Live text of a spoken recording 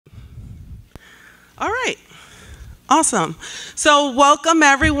All right. Awesome. So welcome,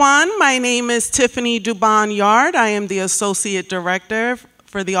 everyone. My name is Tiffany Dubon Yard. I am the Associate Director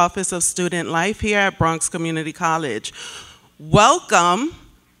for the Office of Student Life here at Bronx Community College. Welcome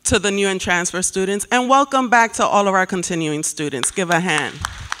to the new and transfer students, and welcome back to all of our continuing students. Give a hand.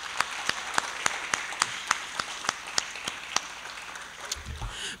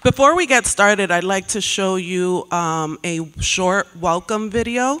 Before we get started, I'd like to show you a short welcome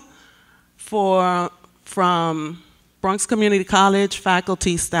video from Bronx Community College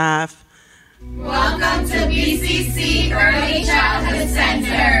faculty, staff. Welcome to BCC Early Childhood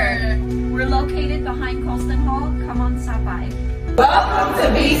Center. We're located behind Colston Hall. Come on, stop by. Welcome to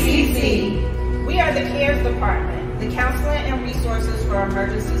BCC. We are the CARES department, the counseling and resources for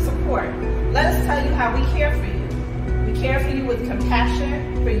emergency support. Let us tell you how we care for you. We care for you with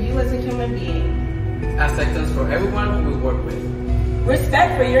compassion for you as a human being. Acceptance for everyone we work with.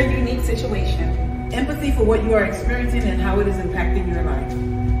 Respect for your unique situation. Empathy for what you are experiencing and how it is impacting your life.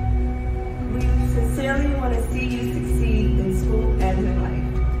 We sincerely want to see you succeed in school and in life.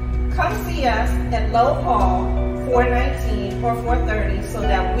 Come see us at Low Hall 419 or 430 so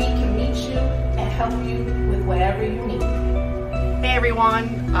that we can meet you and help you with whatever you need. Hey everyone,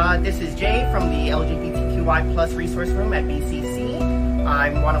 this is Jay from the LGBTQI Plus Resource Room at BCC.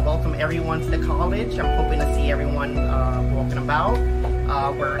 I want to welcome everyone to the college. I'm hoping to see everyone walking about.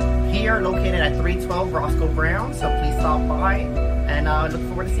 We're here located at 312 Roscoe Brown, so please stop by and look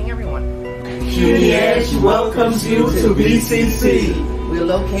forward to seeing everyone. CUNY Edge welcomes you to BCC. We're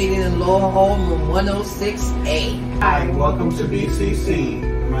located in Lower Hall, room 106A. Hi, welcome to BCC.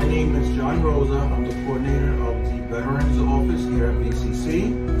 My name is John Rosa. I'm the coordinator of the Veterans Office here at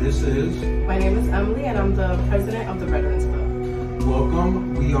BCC. This is... My name is Emily and I'm the president of the Veterans Club.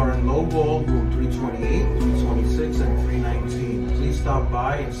 Welcome. We are in Low Hall, room 328, 326, and 319. Please stop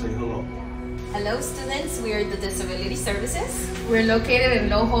by and say hello. Hello students, we are the Disability Services. We're located in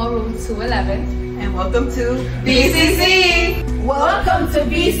Low Hall, room 211. And welcome to BCC. Welcome to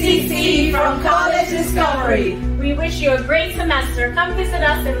BCC from College Discovery. We wish you a great semester. Come visit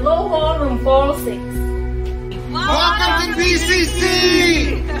us in Low Hall, room 406. Welcome to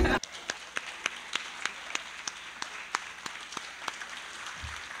BCC.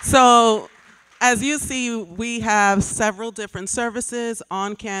 So, as you see, we have several different services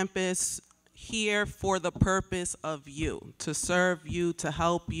on campus here for the purpose of you, to serve you, to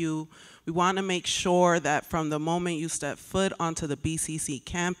help you. We want to make sure that from the moment you step foot onto the BCC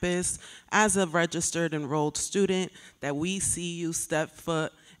campus as a registered enrolled student, that we see you step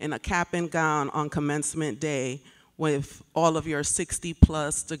foot in a cap and gown on commencement day with all of your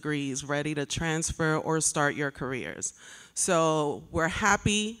 60+ degrees ready to transfer or start your careers. So we're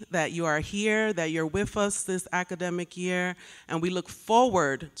happy that you are here, that you're with us this academic year, and we look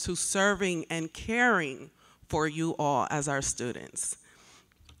forward to serving and caring for you all as our students.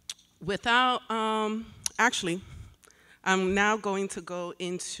 Without, actually, I'm now going to go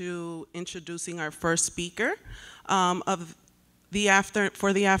into introducing our first speaker for the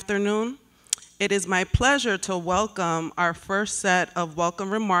afternoon. It is my pleasure to welcome our first set of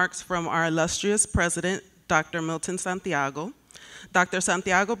welcome remarks from our illustrious president, Dr. Milton Santiago. Dr.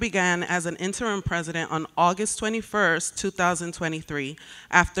 Santiago began as an interim president on August 21st, 2023,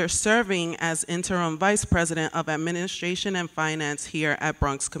 after serving as interim vice president of administration and finance here at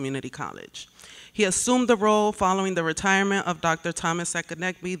Bronx Community College. He assumed the role following the retirement of Dr. Thomas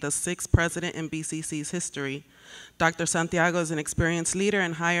Ekonekbi, the 6th president in BCC's history. Dr. Santiago is an experienced leader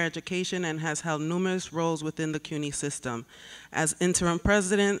in higher education and has held numerous roles within the CUNY system. As interim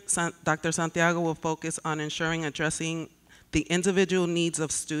president, Dr. Santiago will focus on addressing the individual needs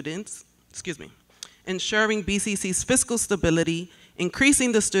of students, ensuring BCC's fiscal stability,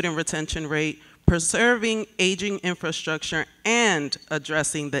 increasing the student retention rate, preserving aging infrastructure, and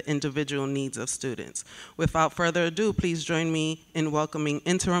addressing the individual needs of students. Without further ado, please join me in welcoming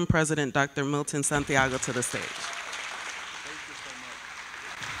interim president Dr. Milton Santiago to the stage.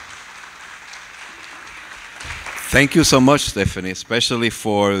 Thank you so much, Stephanie, especially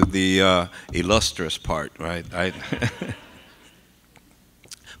for the illustrious part, right?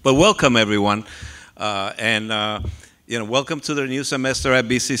 But welcome, everyone, welcome to the new semester at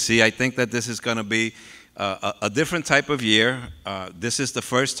BCC. I think that this is going to be a different type of year. This is the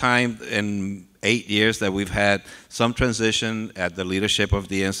first time in 8 years that we've had some transition at the leadership of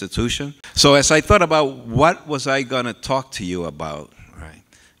the institution. So as I thought about what was I going to talk to you about,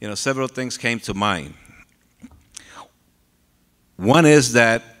 right? Several things came to mind. One is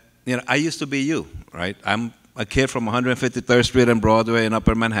that, I used to be you, right? I'm a kid from 153rd Street and Broadway in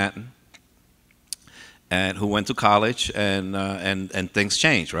Upper Manhattan. and who went to college, and things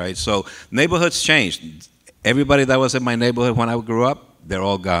changed, right? So neighborhoods changed. Everybody that was in my neighborhood when I grew up, they're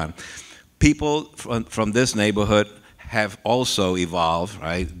all gone. People from this neighborhood have also evolved,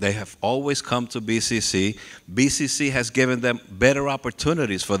 right? They have always come to BCC. BCC has given them better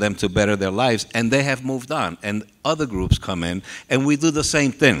opportunities for them to better their lives, and they have moved on. And other groups come in, and we do the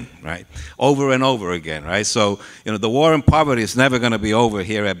same thing, right? Over and over again, right? So, you know, the war on poverty is never going to be over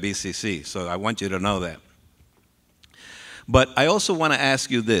here at BCC. So I want you to know that. But I also want to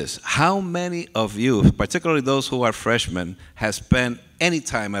ask you this. How many of you, particularly those who are freshmen, have spent any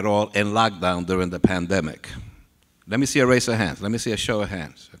time at all in lockdown during the pandemic? Let me see a raise of hands. Let me see a show of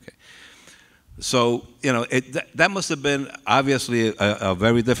hands. Okay. So, you know, that must have been obviously a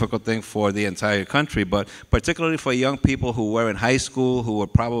very difficult thing for the entire country, but particularly for young people who were in high school, who were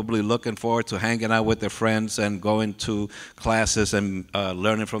probably looking forward to hanging out with their friends and going to classes and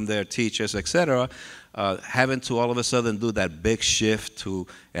learning from their teachers, etc. Having to all of a sudden do that big shift to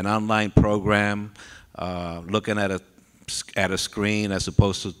an online program, looking at a screen as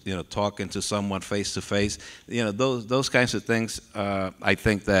opposed to, you know, talking to someone face to face, you know, those kinds of things, I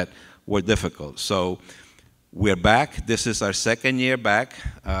think that were difficult. So we're back. This is our second year back.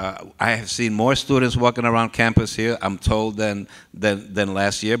 I have seen more students walking around campus here, I'm told, than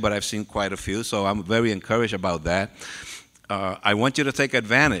last year, but I've seen quite a few, so I'm very encouraged about that. I want you to take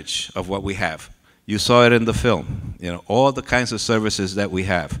advantage of what we have. You saw it in the film, you know, all the kinds of services that we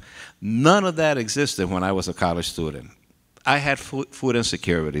have. None of that existed when I was a college student. I had food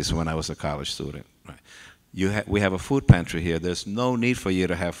insecurities when I was a college student. Right? We have a food pantry here. There's no need for you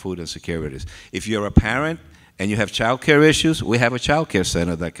to have food insecurities. If you're a parent and you have child care issues, we have a child care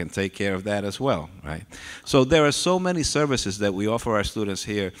center that can take care of that as well. Right? So there are so many services that we offer our students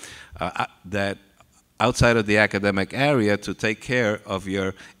here that outside of the academic area to take care of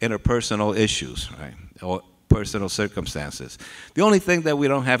your interpersonal issues, right, or personal circumstances. The only thing that we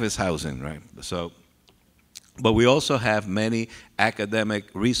don't have is housing, right? So, but we also have many academic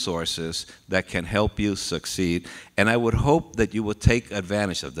resources that can help you succeed, and I would hope that you would take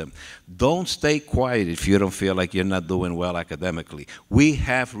advantage of them. Don't stay quiet if you don't feel like you're not doing well academically. We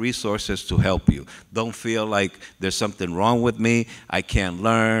have resources to help you. Don't feel like there's something wrong with me, I can't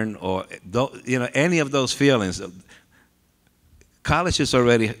learn, or don't, you know, any of those feelings. College is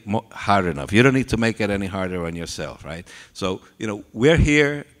already hard enough. You don't need to make it any harder on yourself, right? So, you know, we're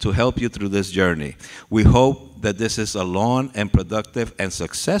here to help you through this journey. We hope that this is a long and productive and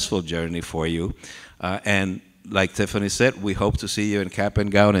successful journey for you. And like Tiffany said, we hope to see you in cap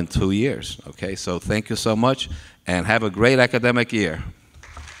and gown in 2 years, okay? So thank you so much, and have a great academic year.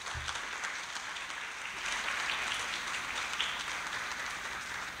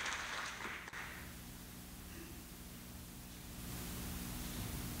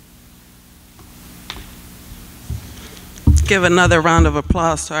 Give another round of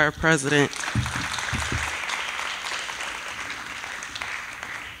applause to our president.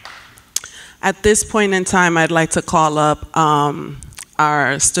 At this point in time, I'd like to call up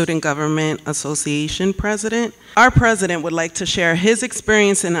our Student Government Association president. Our president would like to share his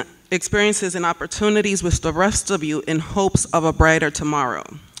experiences and opportunities with the rest of you in hopes of a brighter tomorrow.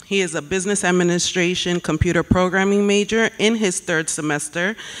 He is a business administration computer programming major in his 3rd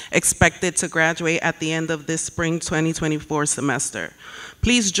semester, expected to graduate at the end of this spring 2024 semester.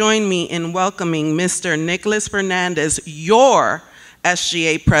 Please join me in welcoming Mr. Nicholas Fernandez, your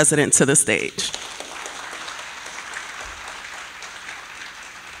SGA president, to the stage.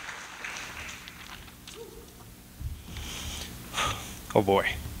 Oh boy.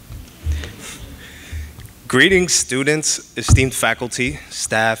 Greetings, students, esteemed faculty,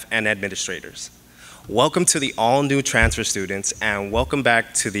 staff, and administrators. Welcome to the all-new transfer students, and welcome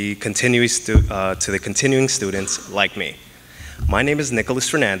back to the continuing students like me. My name is Nicholas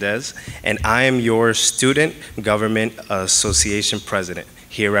Fernandez, and I am your Student Government Association President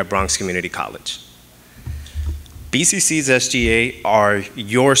here at Bronx Community College. BCC's SGA are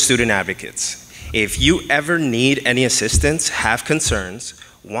your student advocates. If you ever need any assistance, have concerns,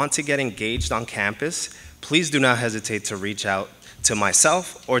 want to get engaged on campus, please do not hesitate to reach out to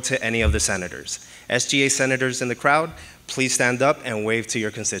myself or to any of the senators. SGA senators in the crowd, please stand up and wave to your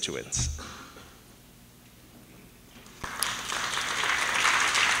constituents.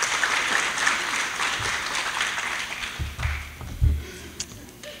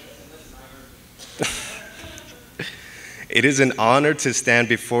 It is an honor to stand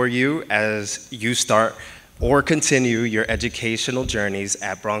before you as you start or continue your educational journeys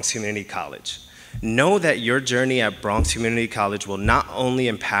at Bronx Community College. Know that your journey at Bronx Community College will not only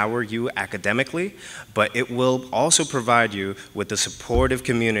empower you academically, but it will also provide you with the supportive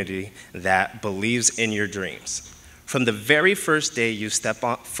community that believes in your dreams. From the very first day you step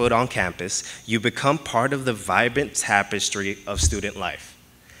foot on campus, you become part of the vibrant tapestry of student life.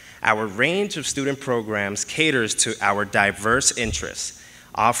 Our range of student programs caters to our diverse interests,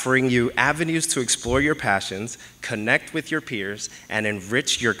 offering you avenues to explore your passions, connect with your peers, and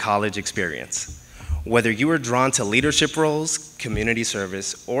enrich your college experience. Whether you are drawn to leadership roles, community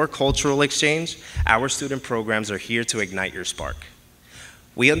service, or cultural exchange, our student programs are here to ignite your spark.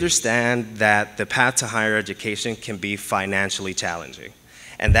 We understand that the path to higher education can be financially challenging,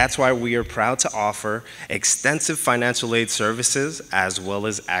 and that's why we are proud to offer extensive financial aid services as well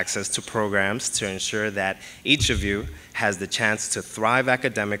as access to programs to ensure that each of you has the chance to thrive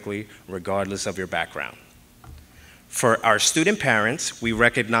academically regardless of your background. For our student parents, we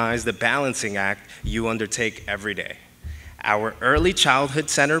recognize the balancing act you undertake every day. Our Early Childhood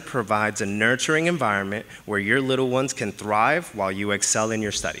Center provides a nurturing environment where your little ones can thrive while you excel in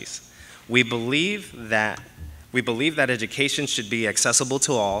your studies. We believe that education should be accessible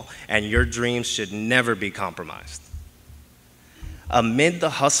to all, and your dreams should never be compromised. Amid the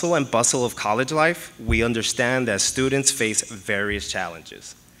hustle and bustle of college life, we understand that students face various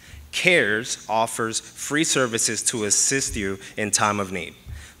challenges. CARES offers free services to assist you in time of need.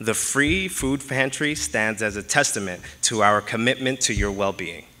 The free food pantry stands as a testament to our commitment to your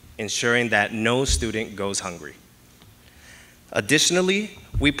well-being, ensuring that no student goes hungry. Additionally,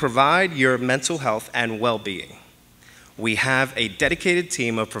 we provide your mental health and well-being. We have a dedicated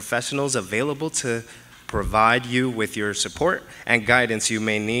team of professionals available to provide you with your support and guidance you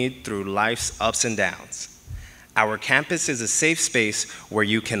may need through life's ups and downs. Our campus is a safe space where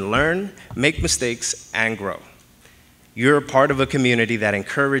you can learn, make mistakes, and grow. You're a part of a community that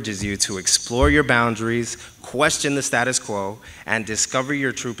encourages you to explore your boundaries, question the status quo, and discover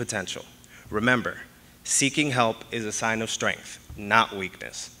your true potential. Remember, seeking help is a sign of strength, not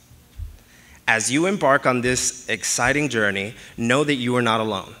weakness. As you embark on this exciting journey, know that you are not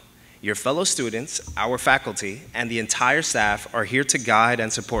alone. Your fellow students, our faculty, and the entire staff are here to guide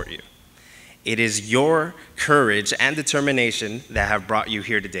and support you. It is your courage and determination that have brought you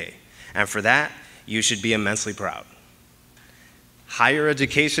here today, and for that, you should be immensely proud. Higher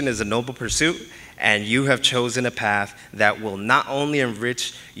education is a noble pursuit, and you have chosen a path that will not only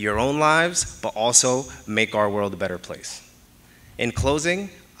enrich your own lives, but also make our world a better place. In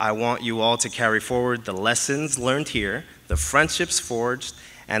closing, I want you all to carry forward the lessons learned here, the friendships forged,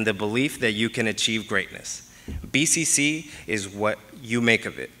 and the belief that you can achieve greatness. BCC is what you make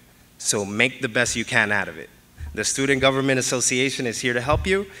of it, so make the best you can out of it. The Student Government Association is here to help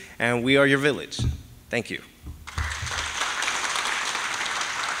you, and we are your village. Thank you.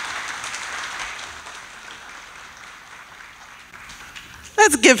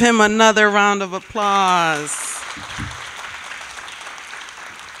 Let's give him another round of applause.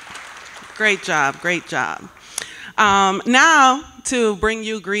 Great job, great job. Now, to bring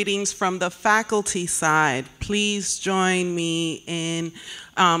you greetings from the faculty side, please join me in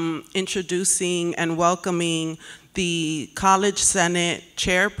introducing and welcoming the College Senate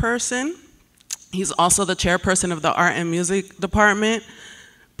Chairperson. He's also the Chairperson of the Art and Music Department,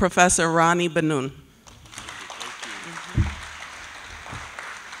 Professor Ronnie Benoon.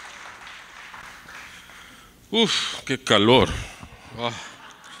 Uf, qué calor.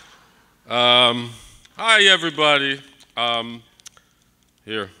 Hi, everybody.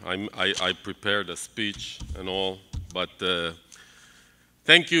 Here, I prepared a speech and all, but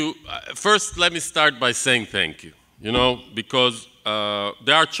thank you. First, let me start by saying thank you, because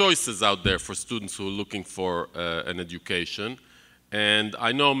there are choices out there for students who are looking for an education, and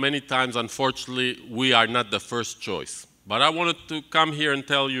I know many times, unfortunately, we are not the first choice. But I wanted to come here and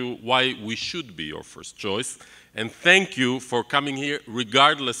tell you why we should be your first choice, and thank you for coming here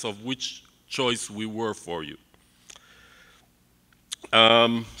regardless of which choice we were for you.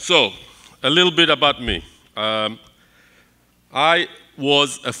 So, a little bit about me. I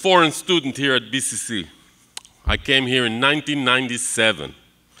was a foreign student here at BCC. I came here in 1997.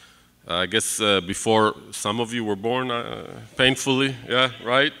 I guess before some of you were born, painfully, yeah,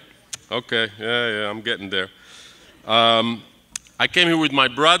 right? Okay, yeah, I'm getting there. I came here with my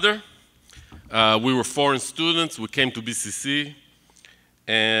brother. We were foreign students. We came to BCC,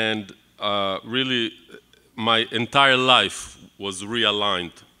 and really, my entire life was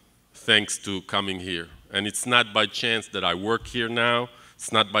realigned thanks to coming here. And it's not by chance that I work here now.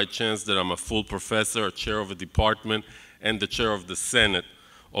 It's not by chance that I'm a full professor, a chair of a department, and the chair of the Senate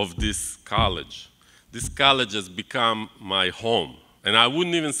of this college. This college has become my home. And I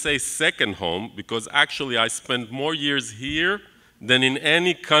wouldn't even say second home, because actually I spent more years here than in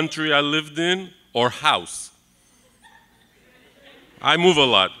any country I lived in or house. I move a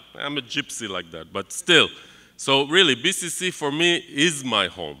lot. I'm a gypsy like that, but still. So really, BCC for me is my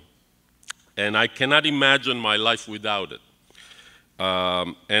home. And I cannot imagine my life without it.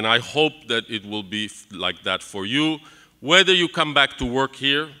 And I hope that it will be like that for you, whether you come back to work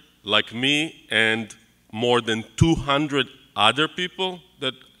here, like me, and more than 200 other people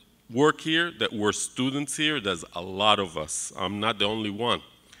that work here, that were students here. There's a lot of us. I'm not the only one.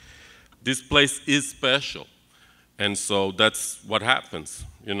 This place is special. And so that's what happens,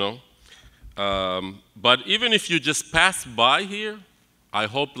 you know. But even if you just pass by here, I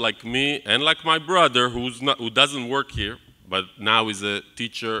hope, like me and like my brother, who doesn't work here, but now is a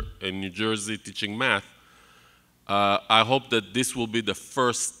teacher in New Jersey teaching math, I hope that this will be the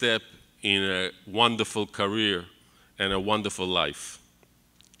first step in a wonderful career and a wonderful life.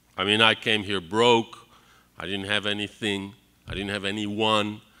 I mean, I came here broke. I didn't have anything. I didn't have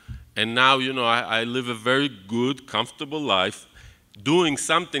anyone. And now, you know, I live a very good, comfortable life, doing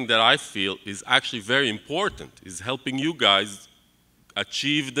something that I feel is actually very important, is helping you guys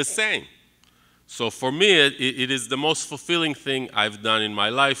achieve the same. So for me, it is the most fulfilling thing I've done in my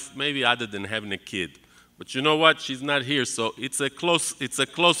life, maybe other than having a kid. But you know what? She's not here, so it's a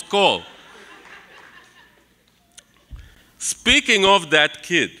close call. Speaking of that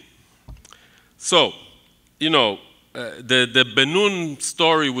kid, so, you know, the Benun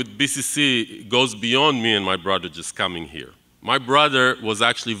story with BCC goes beyond me and my brother just coming here. My brother was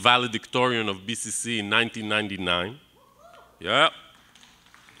actually valedictorian of BCC in 1999. Yeah.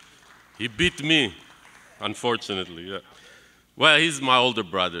 He beat me, unfortunately. Yeah. Well, he's my older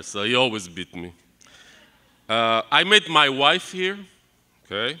brother, so he always beat me. I met my wife here.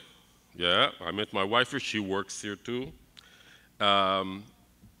 Okay. Yeah, I met my wife here. She works here too. And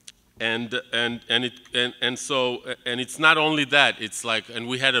it's not only that, it's like, and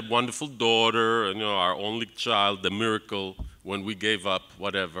we had a wonderful daughter, and, you know, our only child, the miracle when we gave up,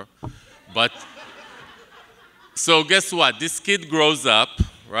 whatever. But, so guess what? This kid grows up,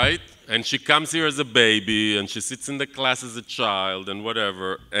 right? And she comes here as a baby, and she sits in the class as a child, and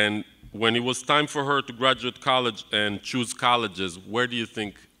whatever. And when it was time for her to graduate college and choose colleges, where do you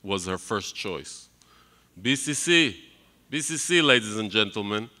think was her first choice? BCC. BCC, ladies and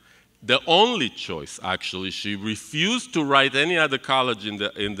gentlemen. The only choice, actually. She refused to write any other college in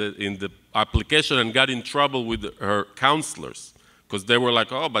the application and got in trouble with her counselors because they were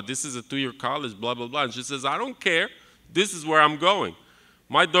like, oh, but this is a 2-year college, blah, blah, blah. And she says, I don't care. This is where I'm going.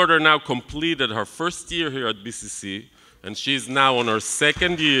 My daughter now completed her first year here at BCC, and she's now on her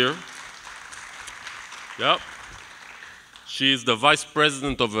second year. Yep. She is the vice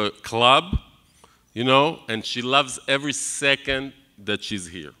president of a club, you know, and she loves every second that she's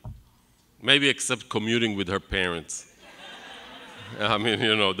here. Maybe except commuting with her parents. I mean,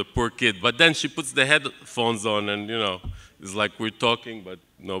 you know, the poor kid. But then she puts the headphones on and, you know, it's like we're talking, but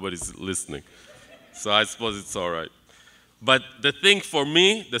nobody's listening. So I suppose it's all right. But the thing for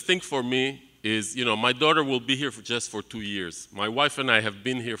me is, you know, my daughter will be here just for 2 years. My wife and I have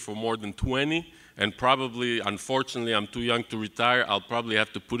been here for more than 20, and probably, unfortunately, I'm too young to retire. I'll probably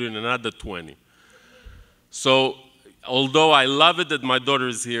have to put in another 20. So, although I love it that my daughter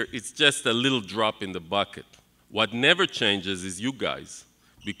is here, it's just a little drop in the bucket. What never changes is you guys,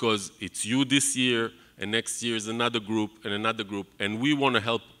 because it's you this year, and next year is another group, and we want to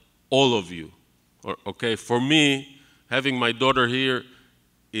help all of you. Okay, for me, having my daughter here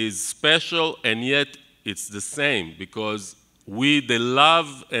is special, and yet it's the same, because the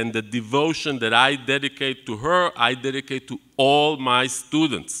love and the devotion that I dedicate to her, I dedicate to all my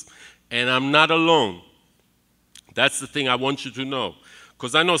students. And I'm not alone. That's the thing I want you to know.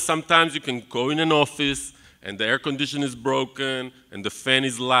 Because I know sometimes you can go in an office and the air conditioner is broken and the fan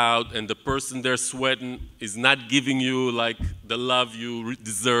is loud and the person there sweating is not giving you like the love you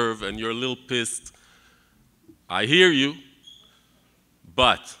deserve and you're a little pissed. I hear you,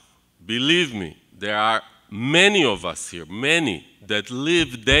 but believe me, there are many of us here, many, that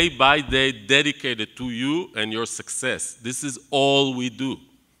live day by day dedicated to you and your success. This is all we do.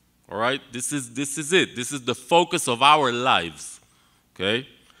 All right? This is it. This is the focus of our lives, okay?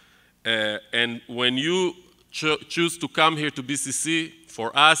 And when you choose to come here to BCC,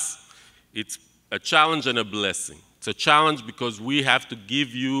 for us, it's a challenge and a blessing. It's a challenge because we have to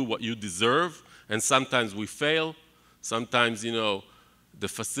give you what you deserve, and sometimes we fail. Sometimes, you know, the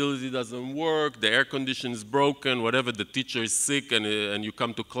facility doesn't work, the air condition is broken, whatever, the teacher is sick, and you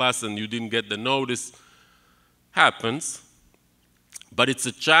come to class and you didn't get the notice. Happens. But it's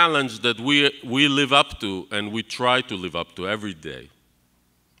a challenge that we live up to and we try to live up to every day.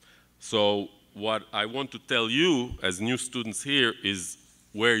 So what I want to tell you as new students here is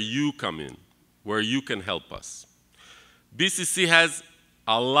where you come in, where you can help us. BCC has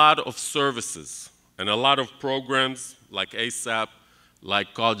a lot of services and a lot of programs like ASAP,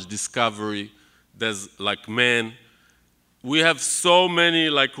 like College Discovery, there's like MEN. We have so many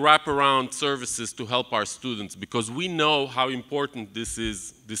like wraparound services to help our students because we know how important this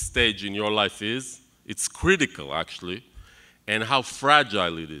stage in your life is. It's critical actually, and how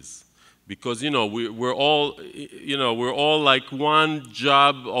fragile it is. Because we're all like one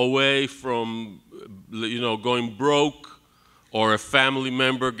job away from going broke, or a family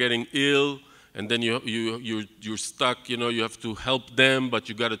member getting ill, and then you're stuck. You have to help them, but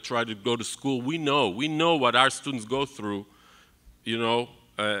you got to try to go to school. We know what our students go through,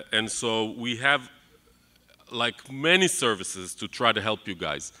 and so we have like many services to try to help you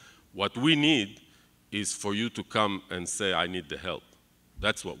guys. What we need is for you to come and say, I need the help.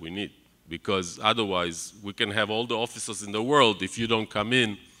 That's what we need. Because otherwise, we can have all the officers in the world. If you don't come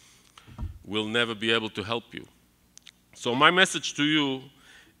in, we'll never be able to help you. So my message to you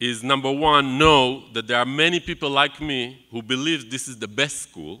is, number one, know that there are many people like me who believe this is the best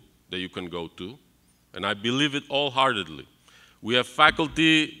school that you can go to, and I believe it wholeheartedly. We have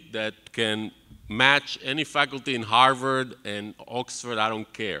faculty that can match any faculty in Harvard and Oxford, I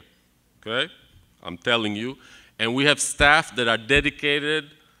don't care, okay? I'm telling you. And we have staff that are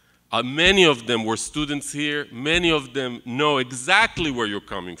dedicated. Many of them were students here. Many of them know exactly where you're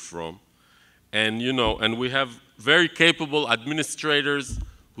coming from. And, and we have very capable administrators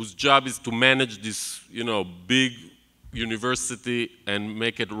whose job is to manage this, big university and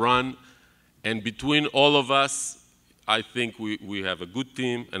make it run. And between all of us, I think we have a good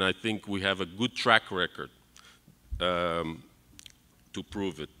team, and I think we have a good track record to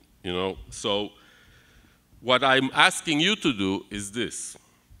prove it, So what I'm asking you to do is this.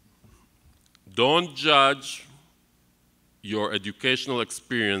 Don't judge your educational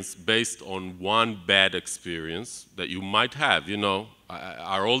experience based on one bad experience that you might have.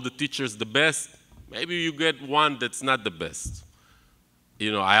 Are all the teachers the best? Maybe you get one that's not the best.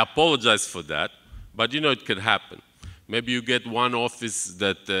 I apologize for that, but it could happen. Maybe you get one office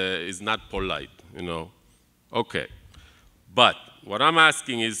that is not polite, Okay. But what I'm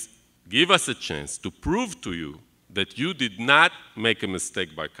asking is, give us a chance to prove to you that you did not make a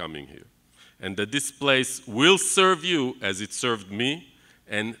mistake by coming here, and that this place will serve you as it served me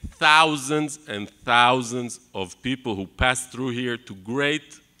and thousands of people who passed through here to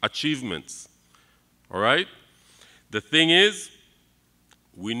great achievements. All right? The thing is,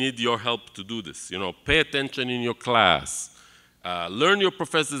 we need your help to do this. Pay attention in your class. Learn your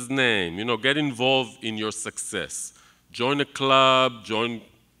professor's name. Get involved in your success. Join a club, join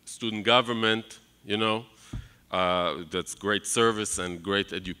student government, that's great service and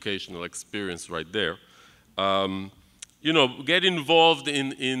great educational experience right there. Get involved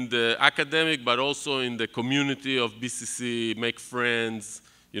in the academic, but also in the community of BCC, make friends.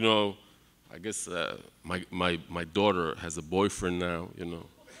 I guess my daughter has a boyfriend now,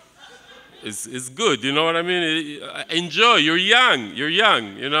 It's good, you know what I mean? Enjoy, you're young,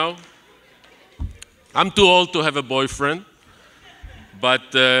 I'm too old to have a boyfriend.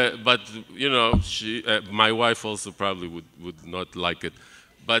 But my wife also probably would not like it.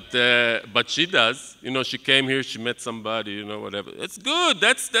 But she does. She came here, she met somebody, whatever. It's good.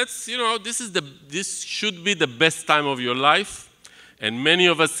 This should be the best time of your life. And many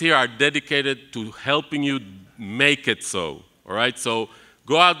of us here are dedicated to helping you make it so. All right? So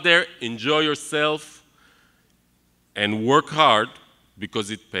go out there, enjoy yourself, and work hard because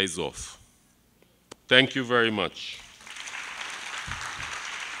it pays off. Thank you very much.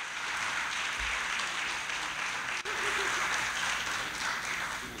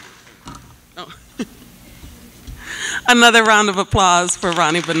 Another round of applause for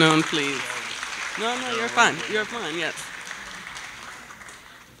Ronnie Benoon, please. No, you're fine. You're fine, yes.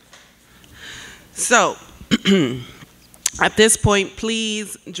 So, at this point,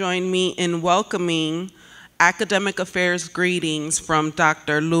 please join me in welcoming Academic Affairs greetings from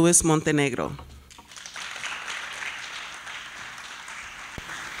Dr. Luis Montenegro.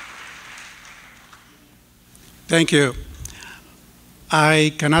 Thank you.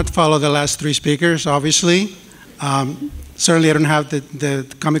 I cannot follow the last three speakers, obviously. Certainly I don't have the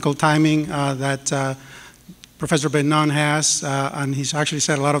comical timing that Professor Benoon has, and he's actually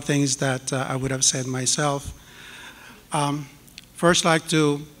said a lot of things that I would have said myself. First, I'd like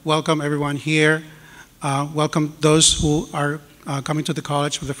to welcome everyone here, welcome those who are coming to the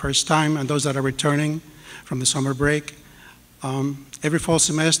college for the first time and those that are returning from the summer break. Every fall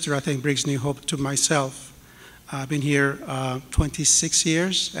semester, I think, brings new hope to myself. I've been here 26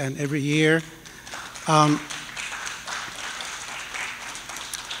 years, and every year,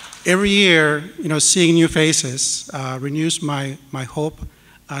 seeing new faces renews my hope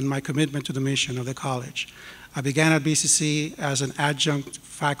and my commitment to the mission of the college. I began at BCC as an adjunct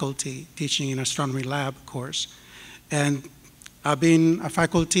faculty teaching an astronomy lab course. And I've been a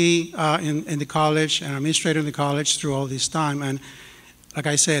faculty in the college and administrator in the college through all this time. And like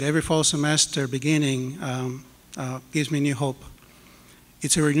I said, every fall semester beginning gives me new hope.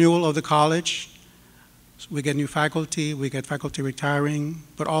 It's a renewal of the college. We get new faculty, we get faculty retiring,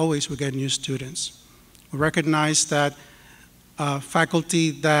 but always we get new students. We recognize that faculty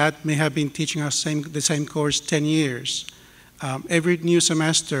that may have been teaching us the same course 10 years, every new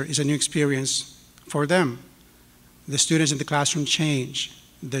semester is a new experience for them. The students in the classroom change.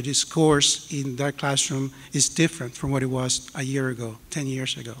 The discourse in that classroom is different from what it was a year ago, 10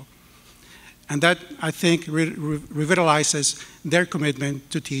 years ago. And that, I think, revitalizes their commitment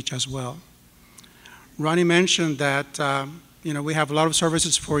to teach as well. Ronnie mentioned that we have a lot of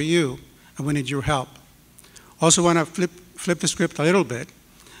services for you, and we need your help. Also want to flip the script a little bit.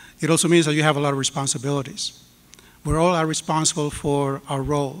 It also means that you have a lot of responsibilities. We all are responsible for our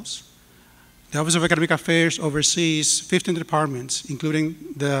roles. The Office of Academic Affairs oversees 15 departments, including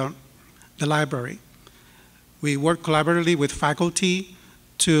the library. We work collaboratively with faculty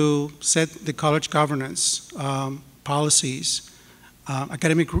to set the college governance, policies,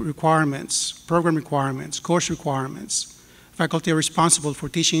 academic requirements, program requirements, course requirements. Faculty are responsible for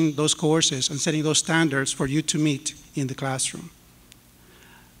teaching those courses and setting those standards for you to meet in the classroom.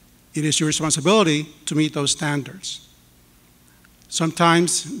 It is your responsibility to meet those standards.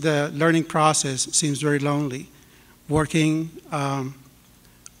 Sometimes the learning process seems very lonely. Working,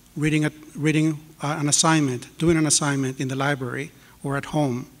 reading an assignment, doing an assignment in the library or at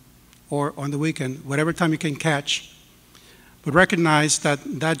home or on the weekend, whatever time you can catch. But recognize that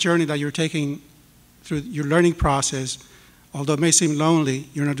that journey that you're taking through your learning process, although it may seem lonely,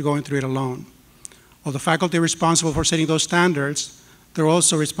 you're not going through it alone. While the faculty are responsible for setting those standards, they're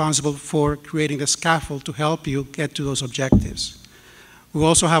also responsible for creating the scaffold to help you get to those objectives. We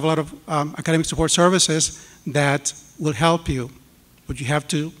also have a lot of academic support services that will help you, but you have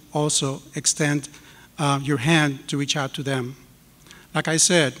to also extend your hand to reach out to them. Like I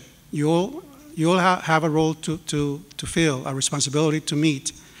said, you all have a role to fill, a responsibility to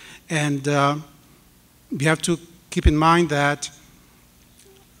meet, and you have to keep in mind that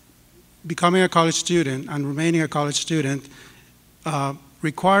becoming a college student and remaining a college student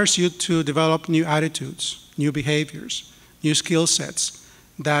requires you to develop new attitudes, new behaviors, new skill sets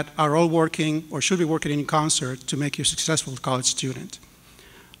that are all working or should be working in concert to make you a successful college student.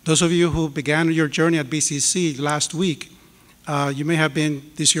 Those of you who began your journey at BCC last week, you may have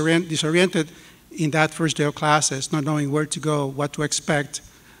been disoriented in that first day of classes, not knowing where to go, what to expect,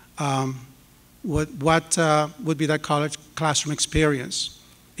 what would be that college classroom experience.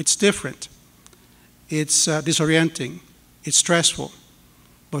 It's different. It's disorienting. It's stressful.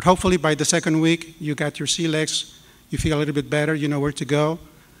 But hopefully by the second week, you got your sea legs, you feel a little bit better, you know where to go,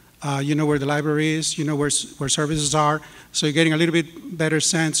 you know where the library is, you know where services are, so you're getting a little bit better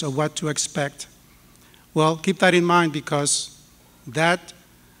sense of what to expect. Well, keep that in mind because that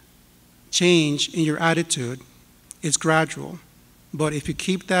change in your attitude is gradual. But if you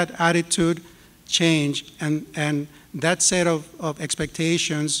keep that attitude change and that set of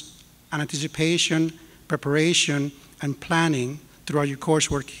expectations and anticipation, preparation, and planning throughout your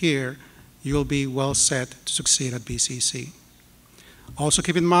coursework here, you'll be well set to succeed at BCC. Also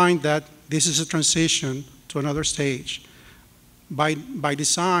keep in mind that this is a transition to another stage. By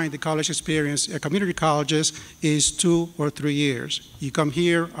design, the college experience at community colleges is 2 or 3 years. You come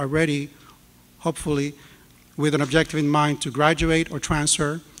here already, hopefully, with an objective in mind to graduate or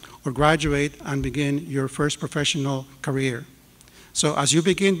transfer, or graduate and begin your first professional career. So as you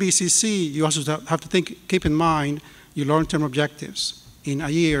begin BCC, you also have to keep in mind your long-term objectives in a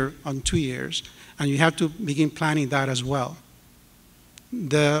year, on 2 years, and you have to begin planning that as well.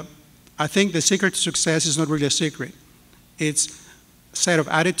 I think the secret to success is not really a secret. It's a set of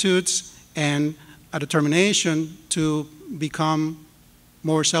attitudes and a determination to become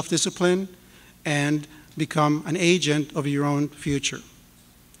more self-disciplined and become an agent of your own future.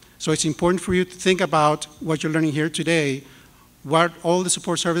 So it's important for you to think about what you're learning here today, what all the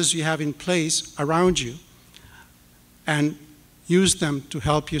support services you have in place around you, and use them to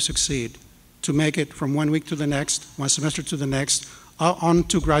help you succeed, to make it from 1 week to the next, 1 semester to the next, on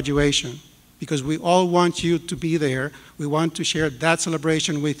to graduation. Because we all want you to be there. We want to share that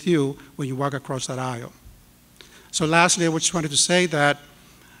celebration with you when you walk across that aisle. So lastly, I just wanted to say that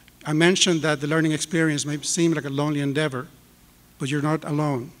I mentioned that the learning experience may seem like a lonely endeavor, but you're not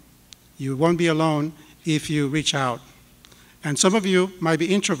alone. You won't be alone if you reach out. And some of you might be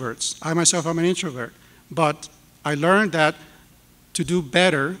introverts. I myself am an introvert, but I learned that to do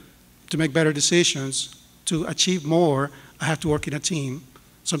better, to make better decisions, to achieve more, I have to work in a team.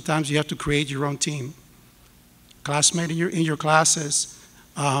 Sometimes you have to create your own team. Classmate in your classes,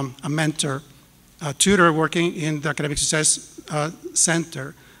 a mentor, a tutor working in the Academic Success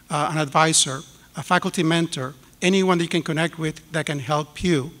Center, an advisor, a faculty mentor, anyone that you can connect with that can help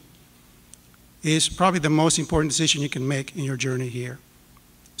you is probably the most important decision you can make in your journey here.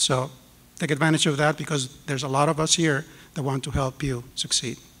 So take advantage of that because there's a lot of us here that want to help you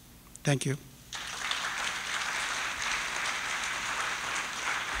succeed. Thank you.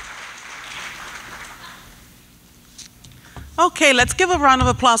 Okay, let's give a round of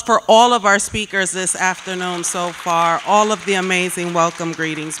applause for all of our speakers this afternoon so far, all of the amazing welcome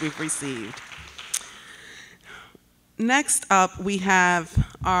greetings we've received. Next up, we have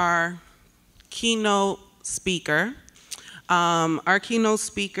our keynote speaker. Our keynote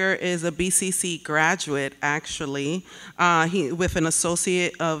speaker is a BCC graduate, actually, with an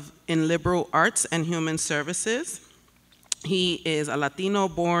associate in liberal arts and human services. He is a Latino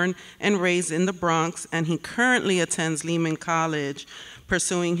born and raised in the Bronx, and he currently attends Lehman College,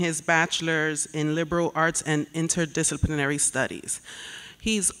 pursuing his bachelor's in liberal arts and interdisciplinary studies.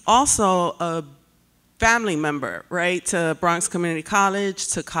 He's also a family member, right, to Bronx Community College,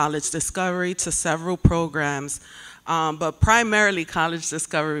 to College Discovery, to several programs, but primarily College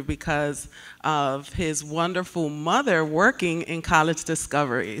Discovery because of his wonderful mother working in College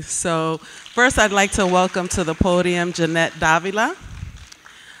Discovery. So first I'd like to welcome to the podium Jeanette Davila.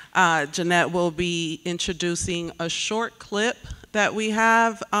 Jeanette will be introducing a short clip that we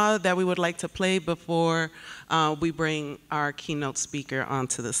have that we would like to play before we bring our keynote speaker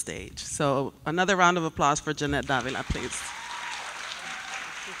onto the stage. So another round of applause for Jeanette Davila, please.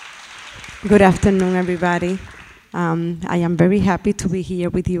 Good afternoon, everybody. I am very happy to be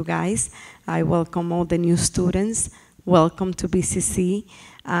here with you guys. I welcome all the new students. Welcome to BCC.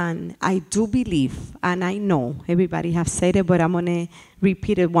 And I do believe, and I know everybody has said it, but I'm going to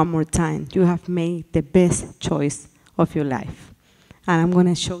repeat it one more time. You have made the best choice of your life. And I'm going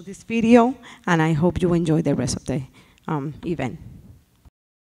to show this video, and I hope you enjoy the rest of the event.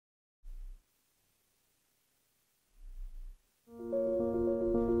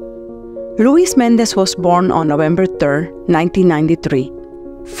 Luis Mendez was born on November 3, 1993,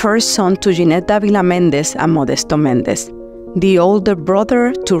 first son to Jeanette Davila Mendez and Modesto Mendez, the older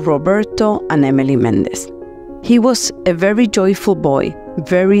brother to Roberto and Emily Mendez. He was a very joyful boy,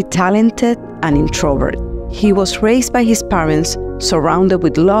 very talented and introvert. He was raised by his parents, surrounded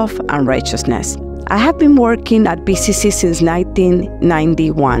with love and righteousness. I have been working at BCC since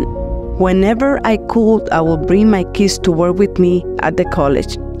 1991. Whenever I could, I would bring my kids to work with me at the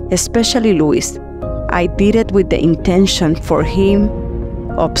college, especially Luis. I did it with the intention for him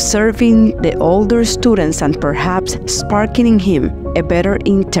observing the older students and perhaps sparking in him a better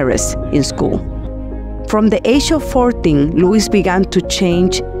interest in school. From the age of 14, Luis began to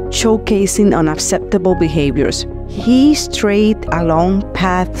change, showcasing unacceptable behaviors. He strayed along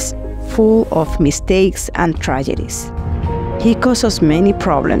paths full of mistakes and tragedies. He caused us many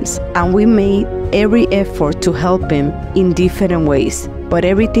problems, and we made every effort to help him in different ways, but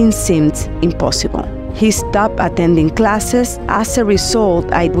everything seemed impossible. He stopped attending classes. As a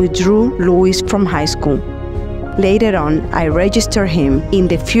result, I withdrew Luis from high school. Later on, I registered him in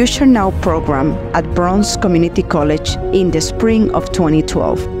the Future Now program at Bronx Community College in the spring of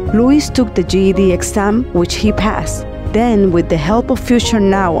 2012. Luis took the GED exam, which he passed. Then, with the help of Future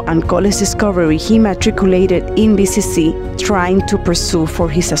Now and College Discovery, he matriculated in BCC, trying to pursue for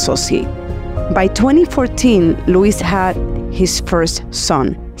his associate. By 2014, Luis had his first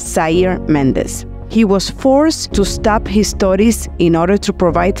son, Zaire Mendez. He was forced to stop his studies in order to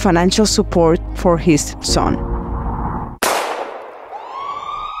provide financial support for his son.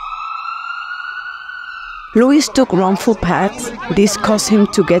 Luis took wrongful paths. This caused him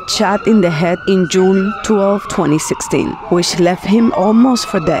to get shot in the head in June 12, 2016, which left him almost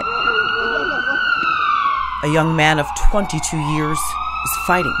for dead. A young man of 22 years is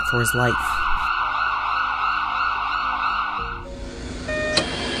fighting for his life.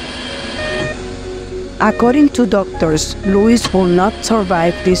 According to doctors, Luis will not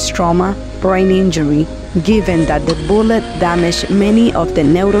survive this trauma, brain injury, given that the bullet damaged many of the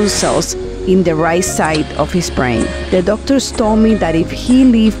neuron cells in the right side of his brain. The doctors told me that if he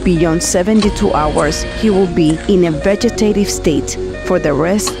lived beyond 72 hours, he will be in a vegetative state for the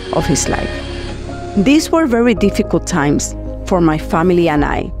rest of his life. These were very difficult times for my family and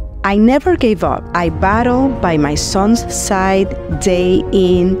I. I never gave up. I battled by my son's side day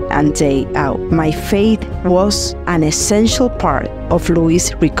in and day out. My faith was an essential part of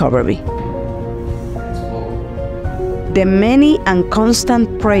Louis' recovery. The many and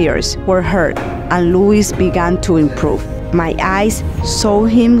constant prayers were heard, and Louis began to improve. My eyes saw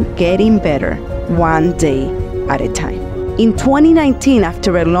him getting better, one day at a time. In 2019,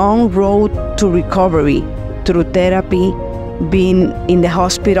 after a long road to recovery through therapy, being in the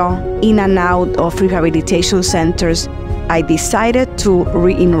hospital, in and out of rehabilitation centers, I decided to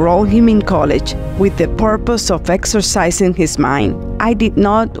re-enroll him in college with the purpose of exercising his mind. I did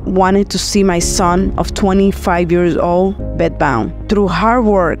not want to see my son of 25 years old bedbound. Through hard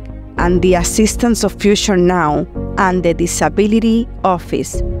work and the assistance of Future Now and the Disability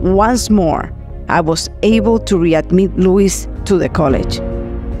Office, once more, I was able to readmit Louis to the college.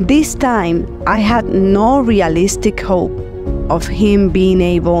 This time, I had no realistic hope of him being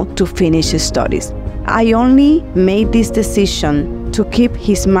able to finish his studies. I only made this decision to keep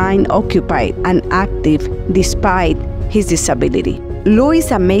his mind occupied and active despite his disability.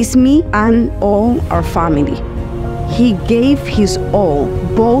 Louis amazed me and all our family. He gave his all,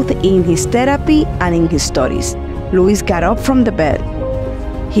 both in his therapy and in his studies. Louis got up from the bed.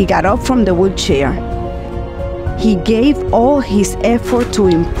 He got up from the wheelchair. He gave all his effort to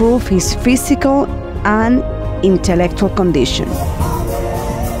improve his physical and intellectual condition.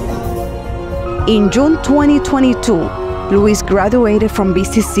 In June 2022, Louis graduated from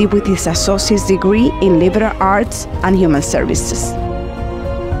BCC with his associate's degree in liberal arts and human services.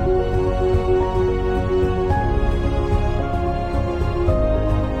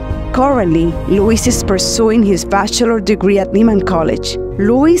 Currently, Louis is pursuing his bachelor's degree at Lehman College.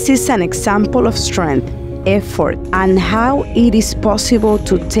 Louis is an example of strength, effort, and how it is possible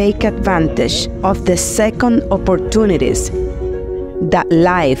to take advantage of the second opportunities that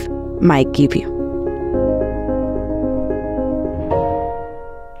life might give you.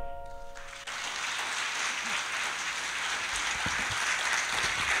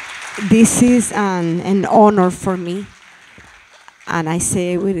 This is an honor for me, and I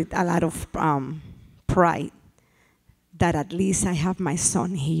say with a lot of pride that at least I have my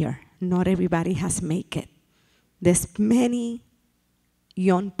son here. Not everybody has made it. There's many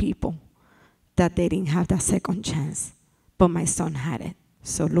young people that they didn't have that second chance, but my son had it.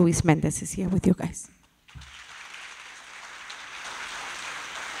 So Luis Mendez is here with you guys.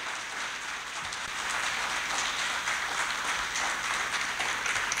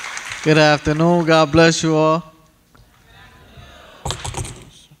 Good afternoon. God bless you all.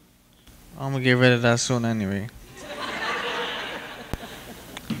 I'm going to get rid of that soon anyway.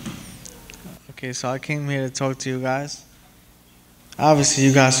 Okay, so I came here to talk to you guys. Obviously,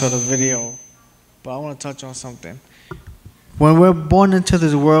 you guys saw the video, but I want to touch on something. When we're born into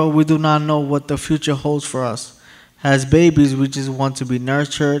this world, we do not know what the future holds for us. As babies, we just want to be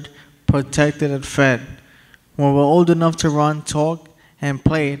nurtured, protected, and fed. When we're old enough to run, talk, and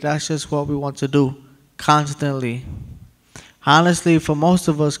play, that's just what we want to do, constantly. Honestly, for most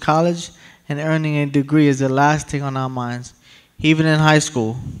of us, college and earning a degree is the last thing on our minds, even in high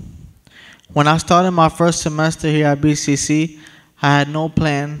school. When I started my first semester here at BCC, I had no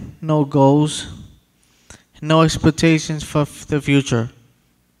plan, no goals, no expectations for the future.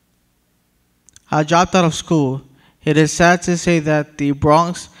 I dropped out of school. It is sad to say that the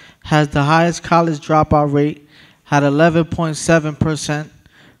Bronx has the highest college dropout rate at 11.7%,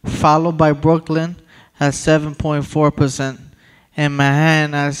 followed by Brooklyn at 7.4%, and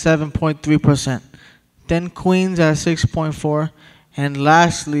Manhattan at 7.3%, then Queens at 6.4%, and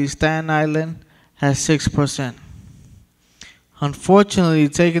lastly Staten Island at 6%. Unfortunately,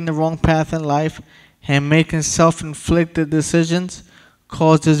 taking the wrong path in life and making self-inflicted decisions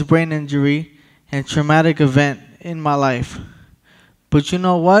caused this brain injury and traumatic event in my life. But you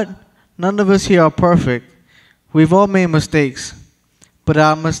know what? None of us here are perfect. We've all made mistakes, but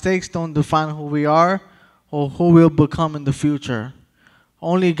our mistakes don't define who we are or who we'll become in the future.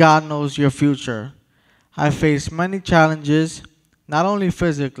 Only God knows your future. I faced many challenges, not only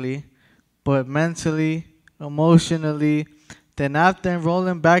physically, but mentally, emotionally, then after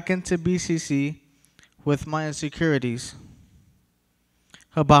enrolling back into BCC with my insecurities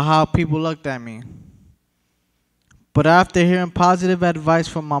about how people looked at me. But after hearing positive advice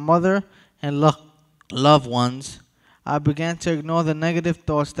from my mother and loved ones, I began to ignore the negative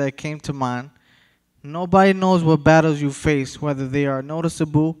thoughts that came to mind. Nobody knows what battles you face, whether they are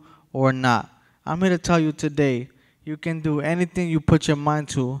noticeable or not. I'm here to tell you today, you can do anything you put your mind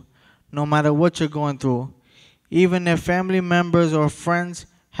to, no matter what you're going through. Even if family members or friends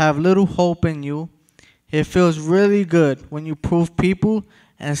have little hope in you, It feels really good when you prove people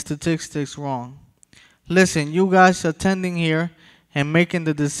and statistics wrong. Listen, you guys attending here and making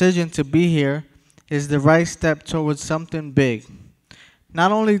the decision to be here is the right step towards something big.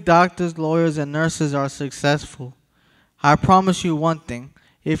 Not only doctors, lawyers, and nurses are successful. I promise you one thing.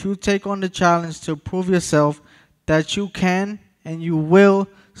 If you take on the challenge to prove yourself that you can and you will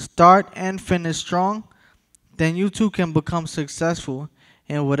start and finish strong, then you too can become successful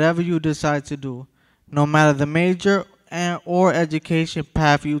in whatever you decide to do, no matter the major or education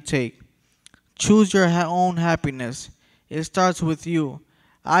path you take. Choose your own happiness. It starts with you.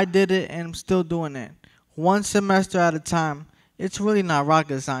 I did it and I'm still doing it. One semester at a time. It's really not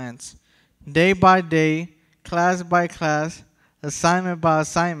rocket science. Day by day, class by class, assignment by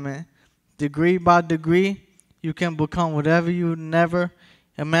assignment, degree by degree, you can become whatever you never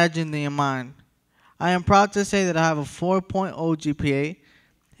imagined in your mind. I am proud to say that I have a 4.0 GPA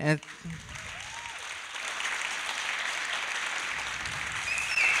and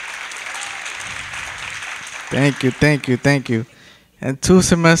Thank you. And 2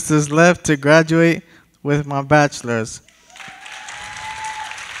 semesters left to graduate with my bachelor's.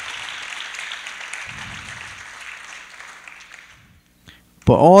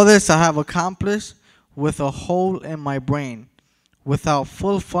 But all this I have accomplished with a hole in my brain, without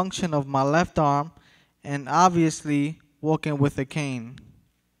full function of my left arm, and obviously walking with a cane.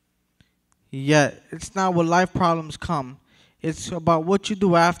 Yet, it's not where life problems come. It's about what you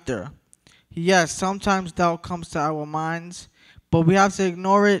do after. Yes, sometimes doubt comes to our minds, but we have to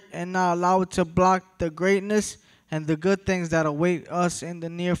ignore it and not allow it to block the greatness and the good things that await us in the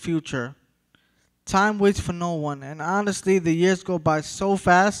near future. Time waits for no one, and honestly, the years go by so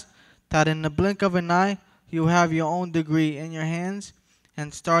fast that in the blink of an eye, you have your own degree in your hands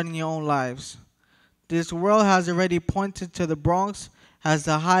and starting your own lives. This world has already pointed to the Bronx as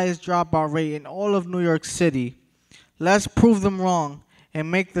the highest dropout rate in all of New York City. Let's prove them wrong and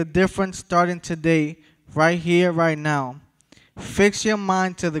make the difference starting today, right here, right now. Fix your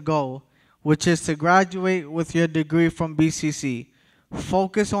mind to the goal, which is to graduate with your degree from BCC.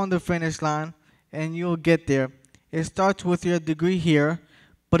 Focus on the finish line, and you'll get there. It starts with your degree here,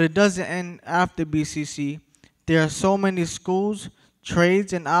 but it doesn't end after BCC. There are so many schools,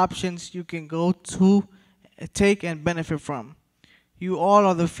 trades, and options you can go to, take, and benefit from. You all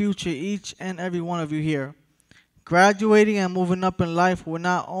are the future, each and every one of you here. Graduating and moving up in life will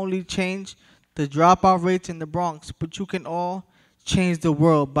not only change the dropout rates in the Bronx, but you can all change the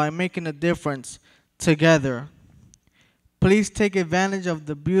world by making a difference together. Please take advantage of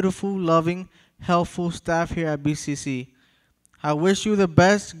the beautiful, loving, helpful staff here at BCC. I wish you the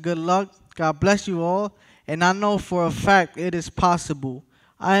best, good luck, God bless you all, and I know for a fact it is possible.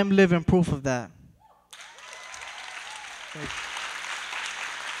 I am living proof of that.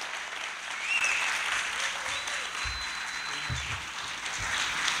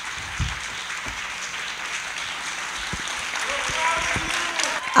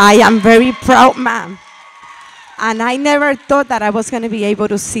 I am very proud, ma'am. And I never thought that I was going to be able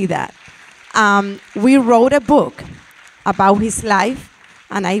to see that. We wrote a book about his life,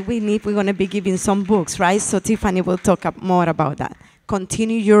 and we're going to be giving some books, right? So Tiffany will talk more about that.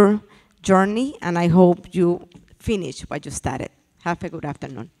 Continue your journey, and I hope you finish what you started. Have a good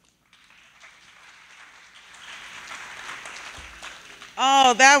afternoon.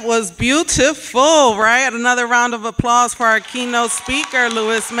 Oh, that was beautiful, right? Another round of applause for our keynote speaker,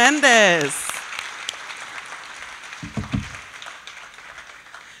 Luis Mendez.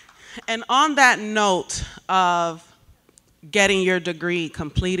 And on that note of getting your degree,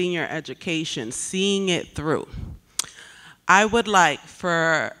 completing your education, seeing it through, I would like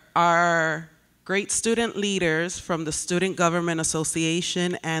for our great student leaders from the Student Government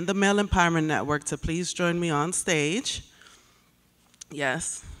Association and the Male Empowerment Network to please join me on stage.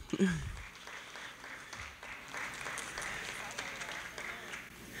 Yes.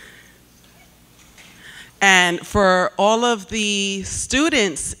 And for all of the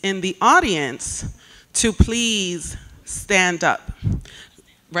students in the audience to please stand up.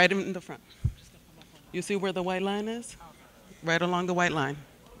 Right in the front. You see where the white line is? Right along the white line.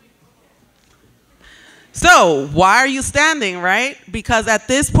 So, why are you standing, right? Because at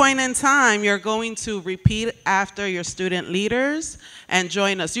this point in time, you're going to repeat after your student leaders and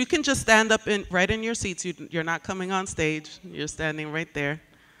join us. You can just stand up right in your seats. You're not coming on stage. You're standing right there.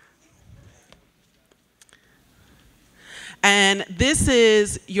 And this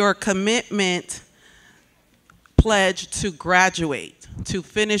is your commitment pledge to graduate, to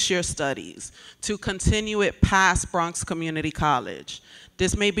finish your studies, to continue it past Bronx Community College.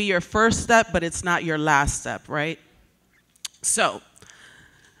 This may be your first step, but it's not your last step, right? So,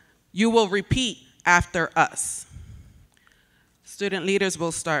 you will repeat after us. Student leaders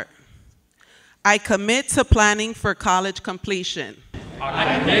will start. I commit to planning for college completion.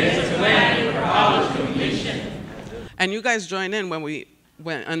 I commit to planning for college completion. And you guys join in when we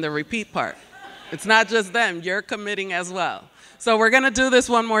went on the repeat part. It's not just them, you're committing as well. So we're gonna do this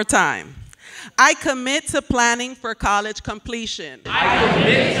one more time. I commit to planning for college completion. I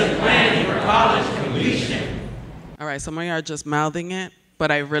commit to planning for college completion. All right, some of you are just mouthing it,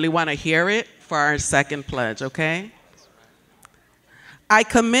 but I really wanna hear it for our second pledge, okay? I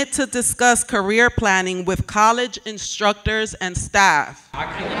commit to discuss career planning with college instructors and staff. I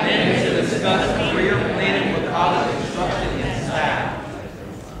commit to discuss career planning with college instructors and staff.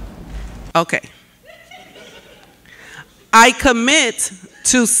 Okay. I commit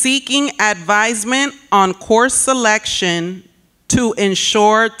to seeking advisement on course selection to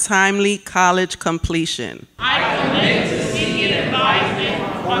ensure timely college completion. I commit to seeking advisement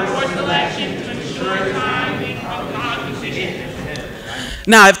on course selection to ensure timely college completion.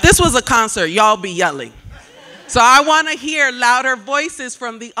 Now, if this was a concert, y'all be yelling. So I want to hear louder voices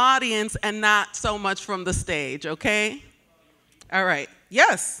from the audience and not so much from the stage, okay? All right.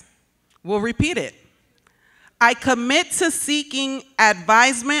 Yes, we'll repeat it. I commit to seeking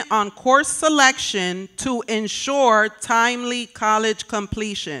advisement on course selection to ensure timely college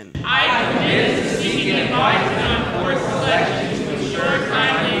completion. I commit to seeking advisement on course selection to ensure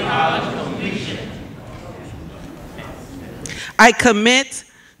timely college completion. I commit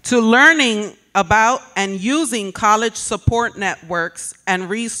to learning about and using college support networks and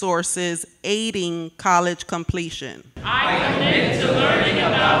resources aiding college completion. I commit to learning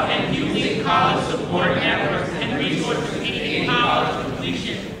about and using college support networks and resources aiding college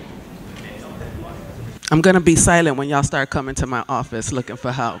completion. I'm going to be silent when y'all start coming to my office looking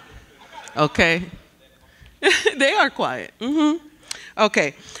for help. Okay? They are quiet.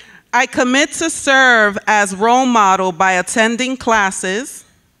 Okay. I commit to serve as role model by attending classes,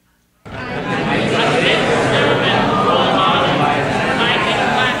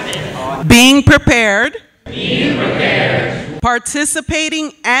 being prepared,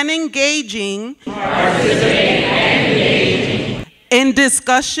 participating and engaging in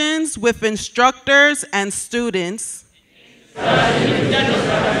discussions with instructors and students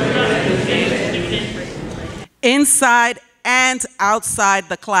inside and outside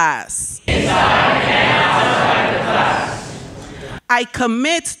the class. I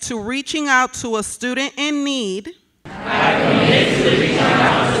commit to reaching out to a student in need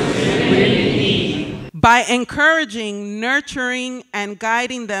by encouraging, nurturing, and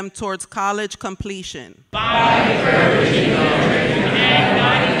guiding them towards college completion.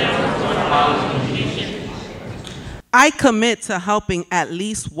 I commit to helping at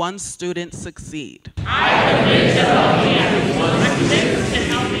least one student succeed.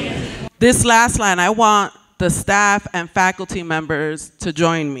 This last line, I want the staff and faculty members to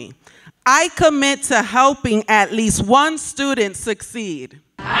join me. I commit to helping at least one student succeed.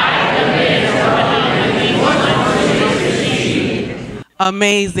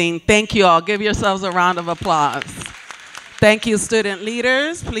 Amazing. Thank you all. Give yourselves a round of applause. Thank you, student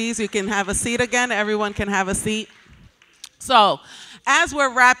leaders. Please, you can have a seat again. Everyone can have a seat. So, as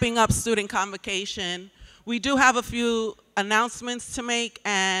we're wrapping up student convocation, we do have a few announcements to make,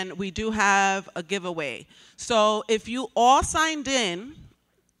 and we do have a giveaway. So if you all signed in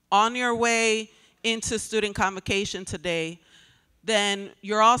on your way into student convocation today, then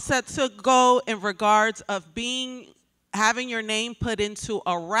you're all set to go in regards of having your name put into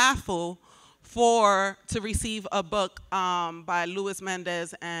a raffle to receive a book by Luis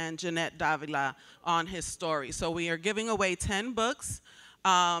Mendez and Jeanette Davila on his story. So we are giving away 10 books,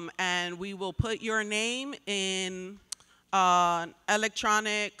 and we will put your name in an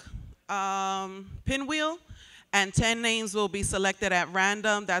electronic pinwheel, and 10 names will be selected at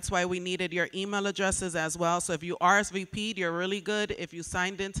random. That's why we needed your email addresses as well. So if you RSVP'd, you're really good. If you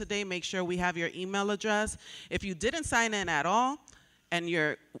signed in today, make sure we have your email address. If you didn't sign in at all, and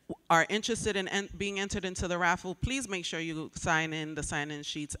you are interested in being entered into the raffle, please make sure you sign in the sign-in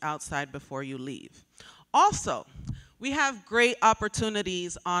sheets outside before you leave. Also, we have great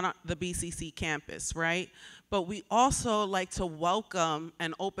opportunities on the BCC campus, right? But we also like to welcome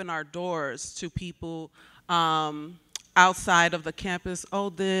and open our doors to people outside of the campus. Oh,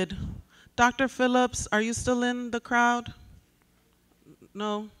 did Dr. Phillips, are you still in the crowd?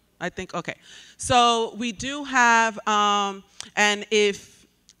 No? I think, okay. So we do have, and if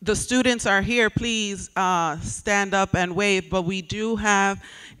the students are here, please stand up and wave, but we do have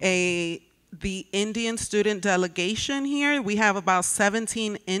the Indian student delegation here. We have about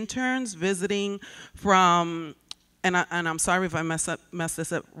 17 interns visiting from and I'm sorry if I mess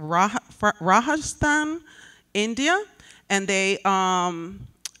this up, Rajasthan, India, and they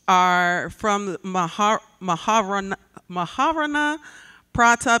are from Maharana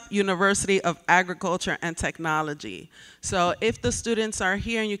Pratap University of Agriculture and Technology. So if the students are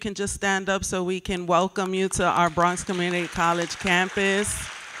here, and you can just stand up so we can welcome you to our Bronx Community College campus.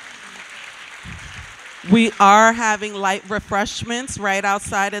 We are having light refreshments right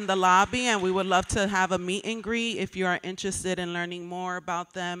outside in the lobby, and we would love to have a meet and greet if you are interested in learning more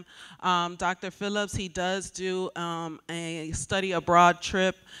about them. Dr. Phillips, he does do a study abroad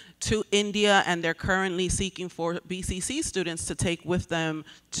trip to India, and they're currently seeking for BCC students to take with them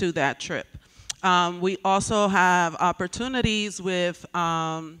to that trip. We also have opportunities with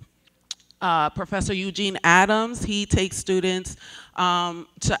Professor Eugene Adams. He takes students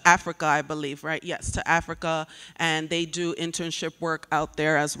to Africa, I believe, right? Yes, to Africa, and they do internship work out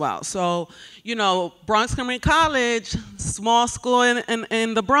there as well. So, you know, Bronx Community College, small school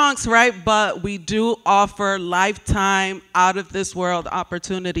in the Bronx, right? But we do offer lifetime, out-of-this-world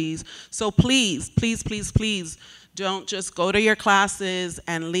opportunities. So please, please, please, please, don't just go to your classes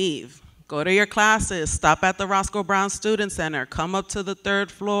and leave. Go to your classes, stop at the Roscoe Brown Student Center, come up to the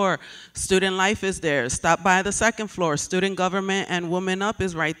 3rd floor. Student Life is there. Stop by the 2nd floor. Student Government and Women Up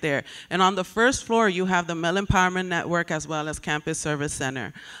is right there. And on the 1st floor, you have the Male Empowerment Network as well as Campus Service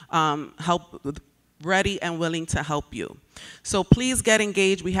Center, ready and willing to help you. So please get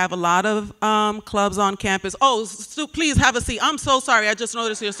engaged. We have a lot of clubs on campus. Oh, please have a seat. I'm so sorry. I just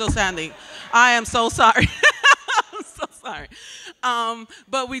noticed you're still standing. I am so sorry. I'm so sorry.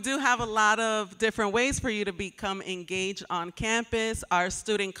 But we do have a lot of different ways for you to become engaged on campus. Our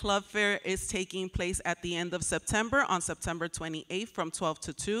student club fair is taking place at the end of September, on September 28th from 12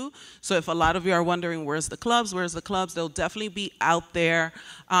 to 2. So if a lot of you are wondering where's the clubs, they'll definitely be out there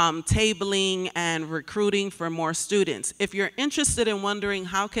tabling and recruiting for more students. If you're interested in wondering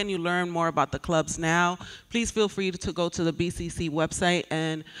how can you learn more about the clubs now, please feel free to go to the BCC website,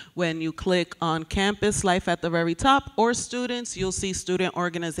 and when you click on Campus Life at the very top, or students, you'll see student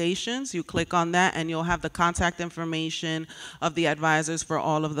organizations. You click on that and you'll have the contact information of the advisors for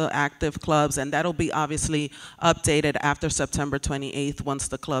all of the active clubs, and that'll be obviously updated after September 28th once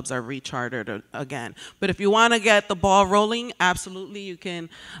the clubs are rechartered again. But if you want to get the ball rolling, absolutely you can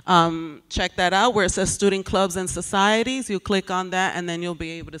check that out where it says Student Clubs and Societies. You click on that and then you'll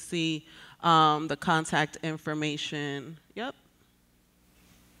be able to see the contact information. Yep.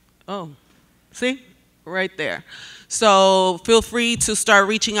 Oh, see? Right there. So feel free to start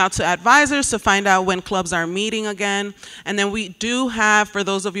reaching out to advisors to find out when clubs are meeting again. And then we do have, for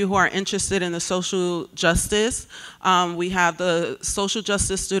those of you who are interested in the social justice, we have the Social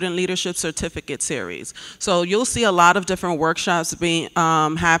Justice Student Leadership Certificate Series. So you'll see a lot of different workshops being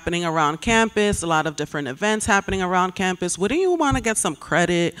happening around campus, a lot of different events happening around campus. Wouldn't you want to get some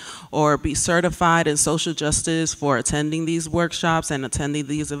credit or be certified in social justice for attending these workshops and attending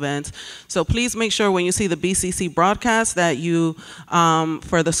these events? So please make sure when you see the BCC broadcast that you,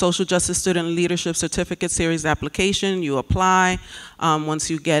 for the Social Justice Student Leadership Certificate Series application, you apply. Once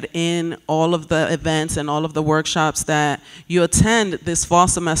you get in, all of the events and all of the workshops that you attend this fall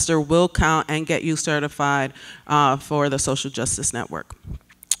semester will count and get you certified for the Social Justice Network.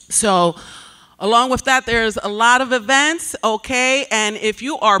 So along with that, there's a lot of events, okay? And if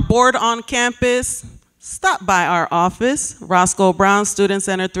you are bored on campus, stop by our office, Roscoe Brown Student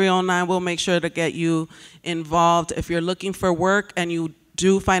Center 309. We'll make sure to get you involved. If you're looking for work and you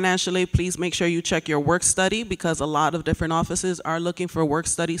do financially, please make sure you check your work study, because a lot of different offices are looking for work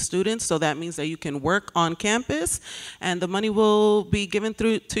study students. So that means that you can work on campus and the money will be given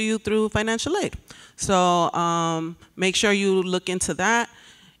to you through financial aid. So make sure you look into that.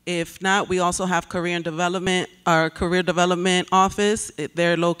 If not, we also have career development, our career development office.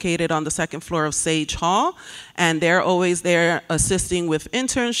 They're located on the 2nd floor of Sage Hall, and they're always there assisting with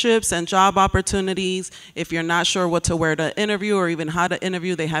internships and job opportunities. If you're not sure what to wear to interview or even how to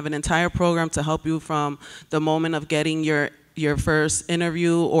interview, they have an entire program to help you from the moment of getting your first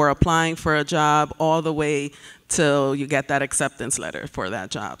interview or applying for a job all the way till you get that acceptance letter for that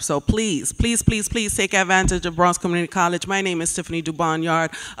job. So please, please, please, please take advantage of Bronx Community College. My name is Tiffany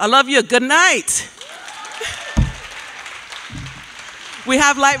Dubon-Yard. I love you. Good night. We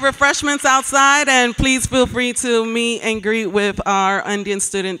have light refreshments outside, and please feel free to meet and greet with our Indian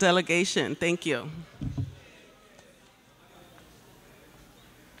student delegation. Thank you.